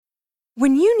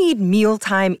When you need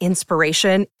mealtime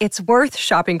inspiration, it's worth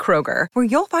shopping Kroger, where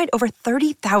you'll find over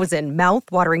 30,000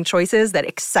 mouth-watering choices that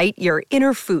excite your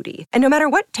inner foodie. And no matter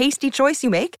what tasty choice you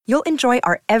make, you'll enjoy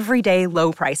our everyday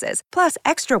low prices, plus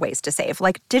extra ways to save,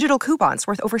 like digital coupons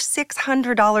worth over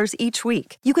 $600 each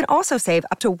week. You can also save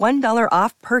up to $1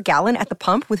 off per gallon at the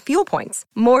pump with fuel points.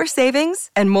 More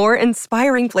savings and more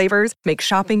inspiring flavors make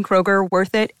shopping Kroger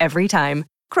worth it every time.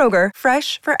 Kroger,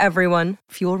 fresh for everyone.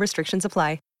 Fuel restrictions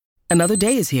apply. Another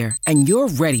day is here, and you're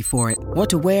ready for it. What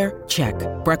to wear? Check.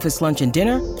 Breakfast, lunch, and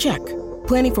dinner? Check.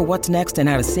 Planning for what's next and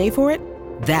how to save for it?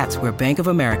 That's where Bank of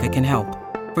America can help.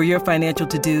 For your financial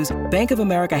to-dos, Bank of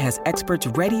America has experts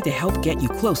ready to help get you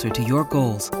closer to your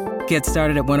goals. Get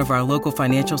started at one of our local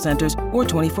financial centers or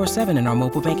 24/7 in our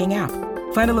mobile banking app.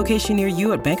 Find a location near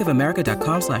you at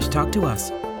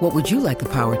bankofamerica.com/talktous. What would you like the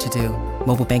power to do?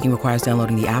 Mobile banking requires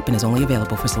downloading the app and is only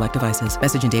available for select devices.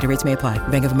 Message and data rates may apply.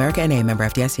 Bank of America N.A., member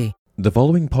FDIC. The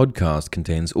following podcast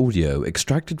contains audio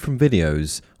extracted from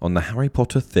videos on the Harry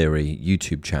Potter Theory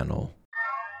YouTube channel.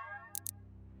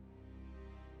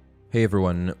 Hey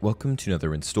everyone, welcome to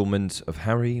another installment of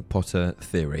Harry Potter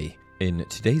Theory. In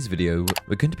today's video,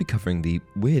 we're going to be covering the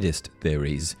weirdest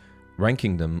theories,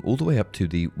 ranking them all the way up to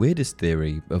the weirdest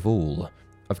theory of all.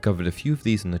 I've covered a few of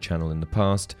these on the channel in the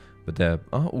past, but there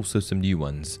are also some new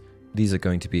ones. These are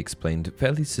going to be explained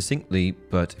fairly succinctly,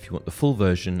 but if you want the full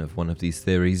version of one of these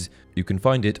theories, you can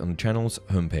find it on the channel's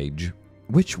homepage.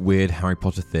 Which weird Harry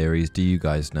Potter theories do you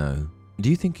guys know? Do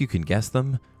you think you can guess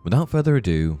them? Without further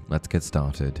ado, let's get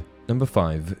started. Number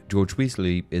 5. George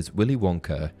Weasley is Willy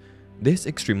Wonka. This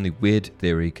extremely weird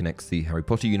theory connects the Harry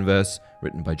Potter universe,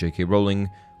 written by J.K. Rowling,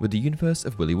 with the universe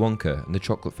of Willy Wonka and the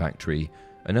Chocolate Factory,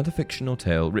 another fictional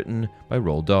tale written by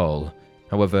Roald Dahl.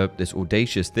 However, this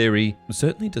audacious theory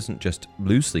certainly doesn't just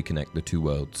loosely connect the two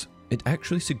worlds. It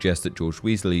actually suggests that George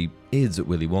Weasley is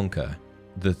Willy Wonka.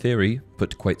 The theory,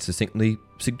 put quite succinctly,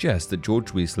 suggests that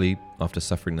George Weasley, after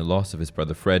suffering the loss of his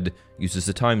brother Fred, uses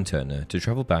a time turner to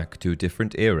travel back to a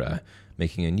different era,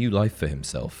 making a new life for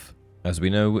himself. As we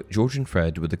know, George and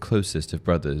Fred were the closest of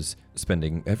brothers,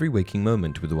 spending every waking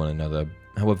moment with one another.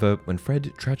 However, when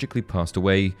Fred tragically passed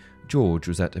away, George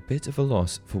was at a bit of a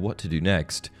loss for what to do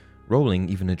next. Rowling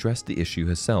even addressed the issue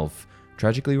herself,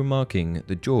 tragically remarking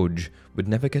that George would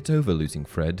never get over losing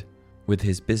Fred. With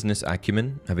his business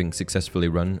acumen, having successfully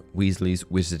run Weasley's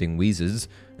Wizarding Wheezes,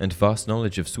 and vast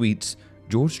knowledge of sweets,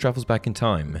 George travels back in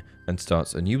time and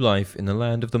starts a new life in the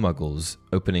land of the Muggles,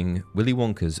 opening Willy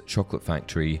Wonka's Chocolate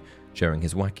Factory, sharing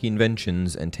his wacky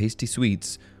inventions and tasty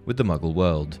sweets with the Muggle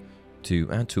world. To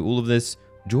add to all of this,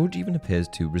 George even appears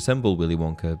to resemble Willy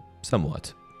Wonka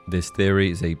somewhat. This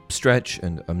theory is a stretch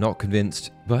and I'm not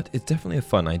convinced, but it's definitely a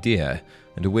fun idea,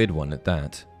 and a weird one at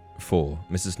that. 4.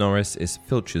 Mrs. Norris is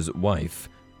Filch's wife.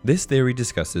 This theory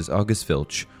discusses Argus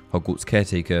Filch, Hogwarts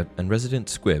caretaker and resident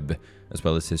squib, as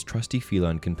well as his trusty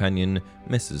feline companion,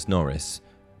 Mrs. Norris.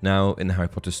 Now, in the Harry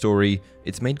Potter story,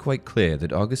 it's made quite clear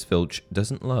that Argus Filch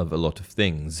doesn't love a lot of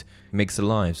things. He makes the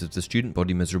lives of the student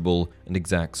body miserable and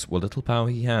exacts what little power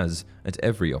he has at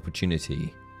every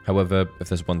opportunity. However, if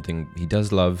there's one thing he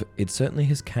does love, it's certainly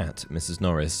his cat, Mrs.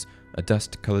 Norris, a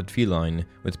dust-coloured feline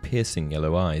with piercing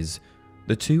yellow eyes.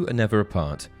 The two are never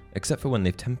apart, except for when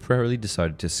they've temporarily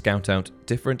decided to scout out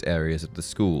different areas of the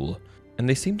school. And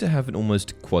they seem to have an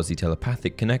almost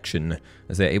quasi-telepathic connection,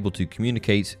 as they're able to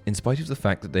communicate in spite of the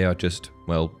fact that they are just,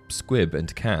 well, squib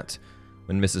and cat.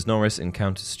 When Mrs. Norris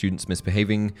encounters students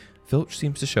misbehaving, Filch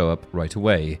seems to show up right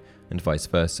away, and vice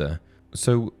versa.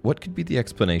 So, what could be the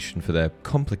explanation for their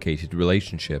complicated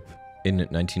relationship? In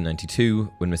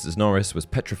 1992, when Mrs. Norris was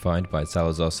petrified by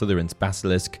Salazar Slytherin's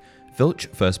basilisk, Filch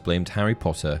first blamed Harry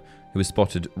Potter, who was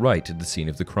spotted right at the scene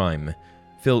of the crime.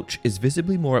 Filch is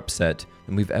visibly more upset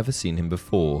than we've ever seen him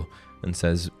before, and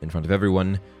says, in front of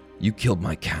everyone, "You killed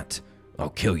my cat. I'll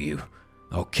kill you.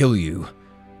 I'll kill you."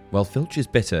 While Filch is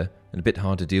bitter and a bit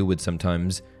hard to deal with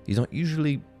sometimes, he's not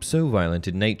usually so violent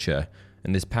in nature,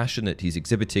 and this passion that he's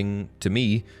exhibiting, to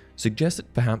me, suggests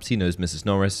that perhaps he knows Mrs.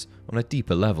 Norris on a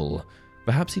deeper level.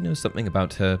 Perhaps he knows something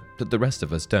about her that the rest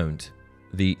of us don't.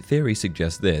 The theory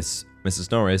suggests this: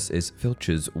 Mrs. Norris is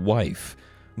Filch's wife.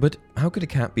 But how could a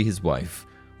cat be his wife?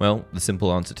 Well, the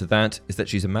simple answer to that is that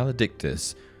she's a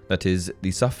maledictus, that is,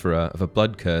 the sufferer of a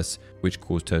blood curse which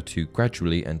caused her to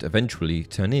gradually and eventually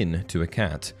turn into a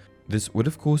cat. This would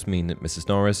of course mean that Mrs.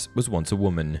 Norris was once a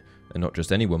woman, and not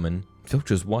just any woman,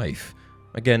 Filch's wife.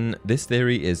 Again, this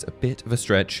theory is a bit of a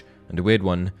stretch and a weird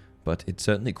one, but it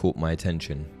certainly caught my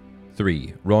attention.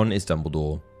 3. Ron is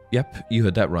Dumbledore. Yep, you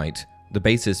heard that right. The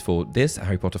basis for this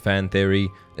Harry Potter fan theory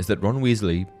is that Ron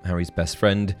Weasley, Harry's best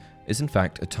friend, is in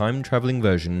fact a time-travelling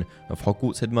version of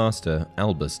Hogwarts headmaster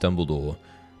Albus Dumbledore.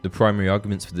 The primary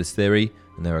arguments for this theory,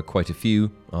 and there are quite a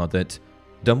few, are that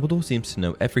Dumbledore seems to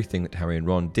know everything that Harry and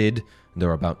Ron did and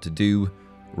are about to do.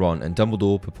 Ron and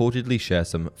Dumbledore purportedly share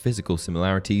some physical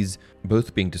similarities,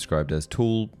 both being described as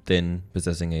tall, thin,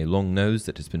 possessing a long nose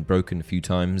that has been broken a few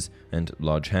times, and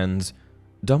large hands.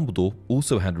 Dumbledore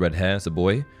also had red hair as a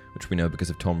boy, which we know because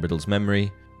of Tom Riddle's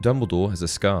memory. Dumbledore has a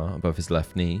scar above his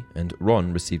left knee, and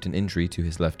Ron received an injury to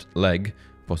his left leg,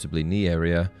 possibly knee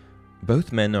area.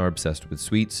 Both men are obsessed with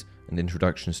sweets, and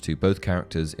introductions to both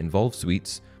characters involve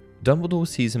sweets. Dumbledore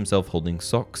sees himself holding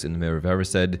socks in the Mirror of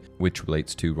Erised, which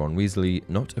relates to Ron Weasley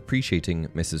not appreciating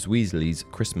Mrs. Weasley's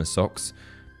Christmas socks.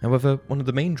 However, one of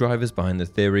the main drivers behind the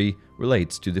theory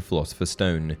relates to the Philosopher's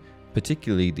Stone,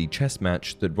 particularly the chess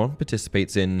match that Ron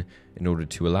participates in order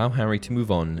to allow Harry to move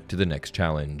on to the next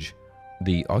challenge.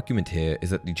 The argument here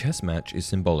is that the chess match is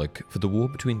symbolic for the war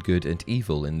between good and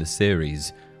evil in this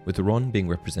series, with Ron being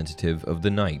representative of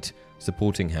the knight,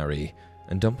 supporting Harry,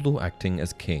 and Dumbledore acting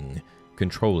as king,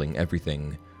 controlling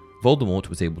everything. Voldemort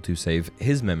was able to save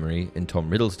his memory in Tom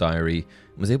Riddle's diary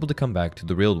and was able to come back to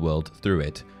the real world through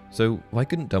it, so why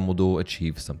couldn't Dumbledore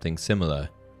achieve something similar?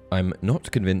 I'm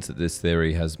not convinced that this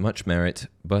theory has much merit,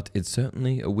 but it's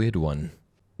certainly a weird one.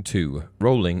 2.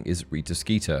 Rowling is Rita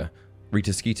Skeeter.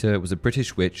 Rita Skeeter was a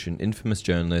British witch and infamous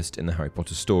journalist in the Harry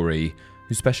Potter story,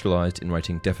 who specialised in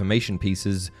writing defamation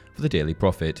pieces for the Daily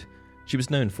Prophet. She was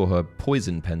known for her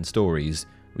poison pen stories,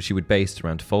 which she would base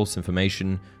around false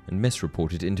information and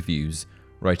misreported interviews,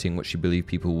 writing what she believed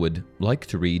people would like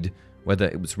to read, whether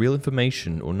it was real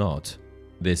information or not.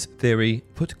 This theory,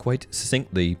 put quite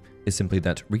succinctly, is simply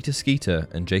that Rita Skeeter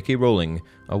and J.K. Rowling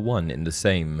are one in the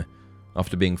same.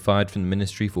 After being fired from the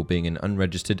Ministry for being an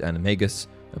unregistered animagus,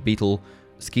 a beetle,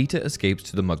 Skeeter escapes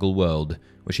to the Muggle world,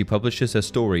 where she publishes her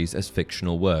stories as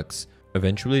fictional works,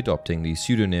 eventually adopting the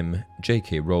pseudonym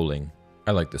J.K. Rowling.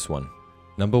 I like this one.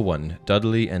 Number 1.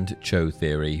 Dudley and Cho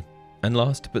theory. And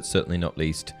last but certainly not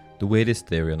least, the weirdest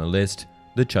theory on the list,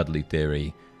 the Chudley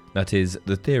theory. That is,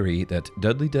 the theory that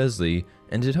Dudley Dursley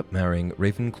ended up marrying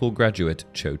Ravenclaw graduate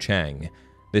Cho Chang.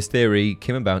 This theory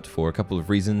came about for a couple of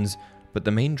reasons, but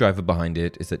the main driver behind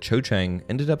it is that Cho Chang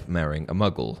ended up marrying a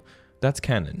Muggle. That's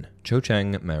canon. Cho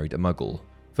Chang married a Muggle.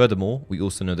 Furthermore, we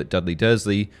also know that Dudley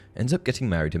Dursley ends up getting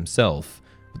married himself,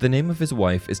 but the name of his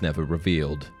wife is never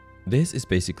revealed. This is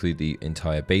basically the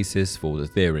entire basis for the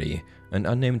theory, an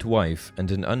unnamed wife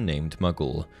and an unnamed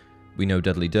Muggle. We know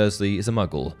Dudley Dursley is a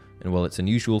Muggle, and while it's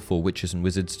unusual for witches and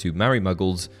wizards to marry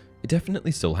Muggles, it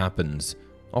definitely still happens.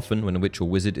 Often when a witch or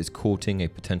wizard is courting a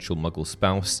potential Muggle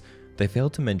spouse, they fail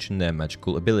to mention their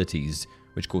magical abilities,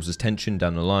 which causes tension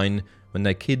down the line when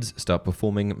their kids start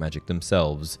performing magic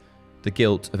themselves. The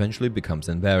guilt eventually becomes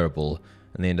unbearable,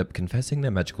 and they end up confessing their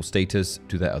magical status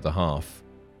to their other half.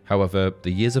 However,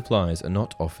 the years of lies are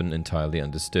not often entirely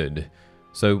understood.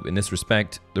 So, in this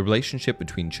respect, the relationship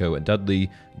between Cho and Dudley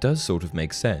does sort of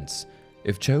make sense.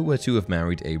 If Cho were to have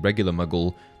married a regular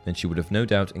Muggle, then she would have no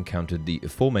doubt encountered the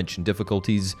aforementioned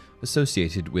difficulties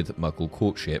associated with Muggle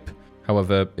courtship.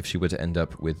 However, if she were to end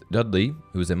up with Dudley,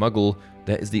 who is a Muggle,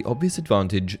 there is the obvious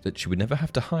advantage that she would never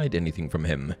have to hide anything from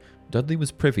him. Dudley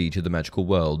was privy to the magical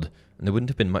world, and there wouldn't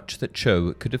have been much that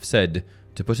Cho could have said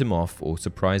to put him off or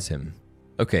surprise him.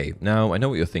 Okay, now I know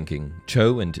what you're thinking.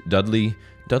 Cho and Dudley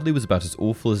was about as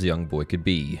awful as a young boy could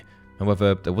be.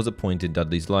 However, there was a point in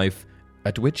Dudley's life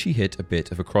at which he hit a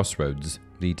bit of a crossroads,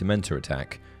 the Dementor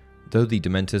attack. Though the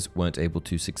Dementors weren't able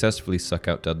to successfully suck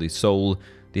out Dudley's soul,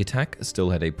 the attack still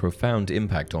had a profound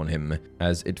impact on him,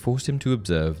 as it forced him to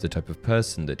observe the type of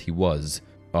person that he was.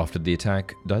 After the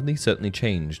attack, Dudley certainly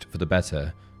changed for the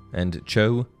better. And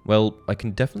Cho, well, I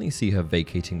can definitely see her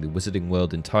vacating the wizarding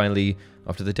world entirely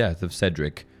after the death of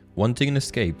Cedric, wanting an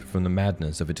escape from the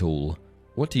madness of it all.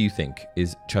 What do you think?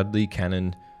 Is Chudley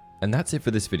canon? And that's it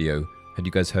for this video. Had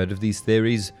you guys heard of these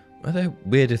theories? Are there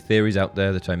weirder theories out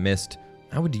there that I missed?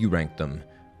 How would you rank them?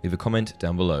 Leave a comment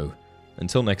down below.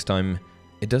 Until next time,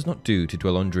 it does not do to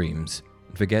dwell on dreams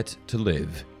and forget to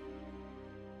live